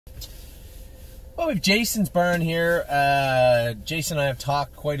Well, we have Jason's barn here. Jason and I have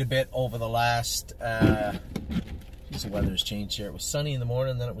talked quite a bit over the last... the weather's changed here. It was sunny in the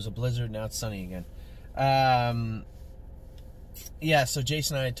morning, then it was a blizzard, now it's sunny again. Yeah, so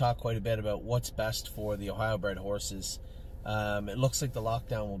Jason and I had talked quite a bit about what's best for the Ohio bred horses. It looks like the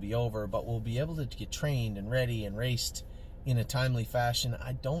lockdown will be over, but we'll be able to get trained and ready and raced in a timely fashion.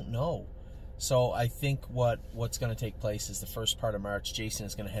 I don't know. So I think what's going to take place is the first part of March, Jason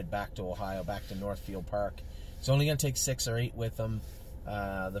is going to head back to Ohio, back to Northfield Park. He's only going to take 6 or 8 with him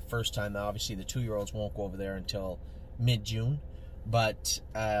the first time. Now, obviously, the 2-year-olds won't go over there until mid-June, but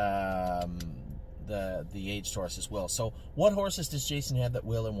the aged horses will. So what horses does Jason have that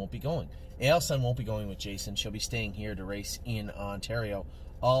will and won't be going? Ailsun won't be going with Jason. She'll be staying here to race in Ontario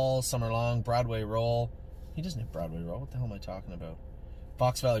all summer long. Broadway Roll. He doesn't have Broadway Roll. What the hell am I talking about?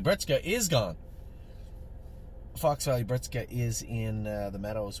 Fox Valley Britska is gone. Fox Valley Britska is in the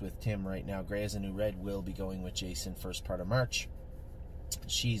meadows with Tim right now. Grey as a New Red will be going with Jason first part of March.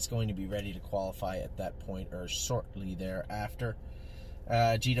 She's going to be ready to qualify at that point or shortly thereafter.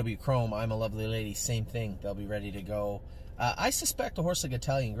 GW Chrome, I'm a Lovely Lady, same thing. They'll be ready to go. I suspect a horse like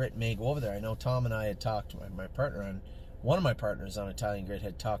Italian Grit may go over there. I know Tom and I had talked, my partner on, one of my partners on Italian Grit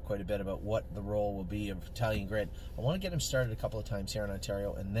had talked quite a bit about what the role will be of Italian Grit. I want to get him started a couple of times here in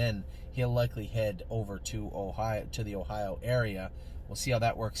Ontario, and then he'll likely head over to Ohio, to the Ohio area. We'll see how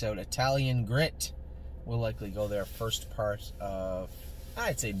that works out. Italian Grit will likely go there first part of,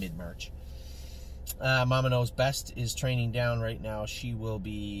 I'd say, mid-March. Mama Knows Best is training down right now. She will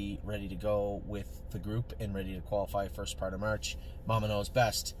be ready to go with the group and ready to qualify first part of March. Mama Knows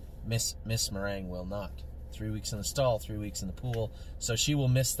Best. Miss Meringue will not. 3 weeks in the stall, 3 weeks in the pool. So she will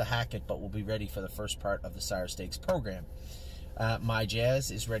miss the Hackett, but will be ready for the first part of the Sire Stakes program. My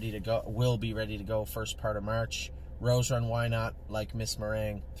Jazz is ready to go, will be ready to go first part of March. Rose Run, why not? Like Miss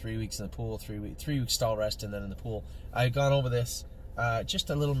Meringue, 3 weeks in the pool, 3 weeks stall rest, and then in the pool. I've gone over this. Just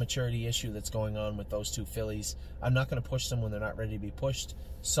a little maturity issue that's going on with those two fillies. I'm not going to push them when they're not ready to be pushed.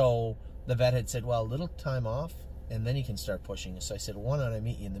 So the vet had said, well, a little time off, and then you can start pushing. So I said, why don't I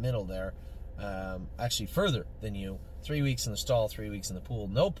meet you in the middle there? Actually further than you. 3 weeks in the stall, 3 weeks in the pool,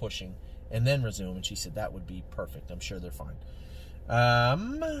 no pushing, and then resume. And she said that would be perfect. I'm sure they're fine.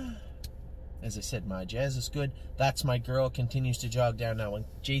 As I said, My Jazz is good. That's My Girl continues to jog down now. When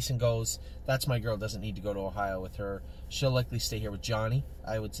Jason goes, That's My Girl doesn't need to go to Ohio with her. She'll likely stay here with Johnny.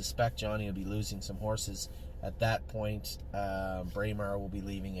 I would suspect Johnny will be losing some horses at that point. Braemar will be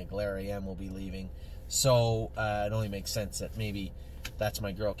leaving. Aguilera M will be leaving. So it only makes sense that maybe That's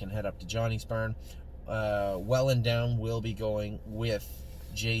My Girl can head up to Johnny's barn. Well and Down will be going with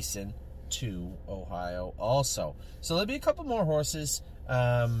Jason to Ohio also. So there'll be a couple more horses.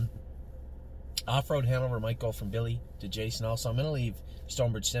 Off-Road Hanover might go from Billy to Jason also. I'm going to leave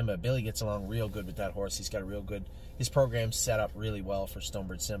Stonebridge Simba. Billy gets along real good with that horse. He's got a real good, his program's set up really well for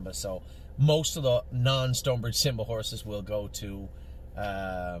Stonebridge Simba. So most of the non-Stonebridge Simba horses will go to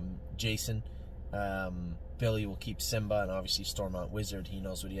Jason. Billy will keep Simba, and obviously Stormont Wizard, he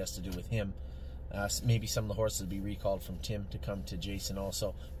knows what he has to do with him. Maybe some of the horses will be recalled from Tim to come to Jason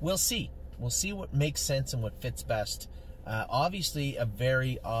also. We'll see. We'll see what makes sense and what fits best. Obviously, a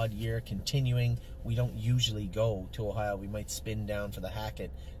very odd year continuing. We don't usually go to Ohio. We might spin down for the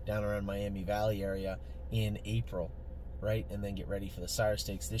Hackett down around Miami Valley area in April, right? And then get ready for the Sire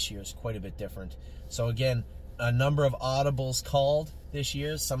Stakes. This year is quite a bit different. So again, a number of audibles called this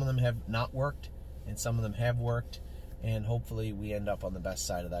year. Some of them have not worked, and some of them have worked. And hopefully we end up on the best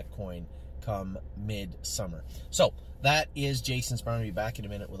side of that coin come mid-summer. So that is Jason's barn. I'll be back in a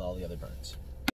minute with all the other barns.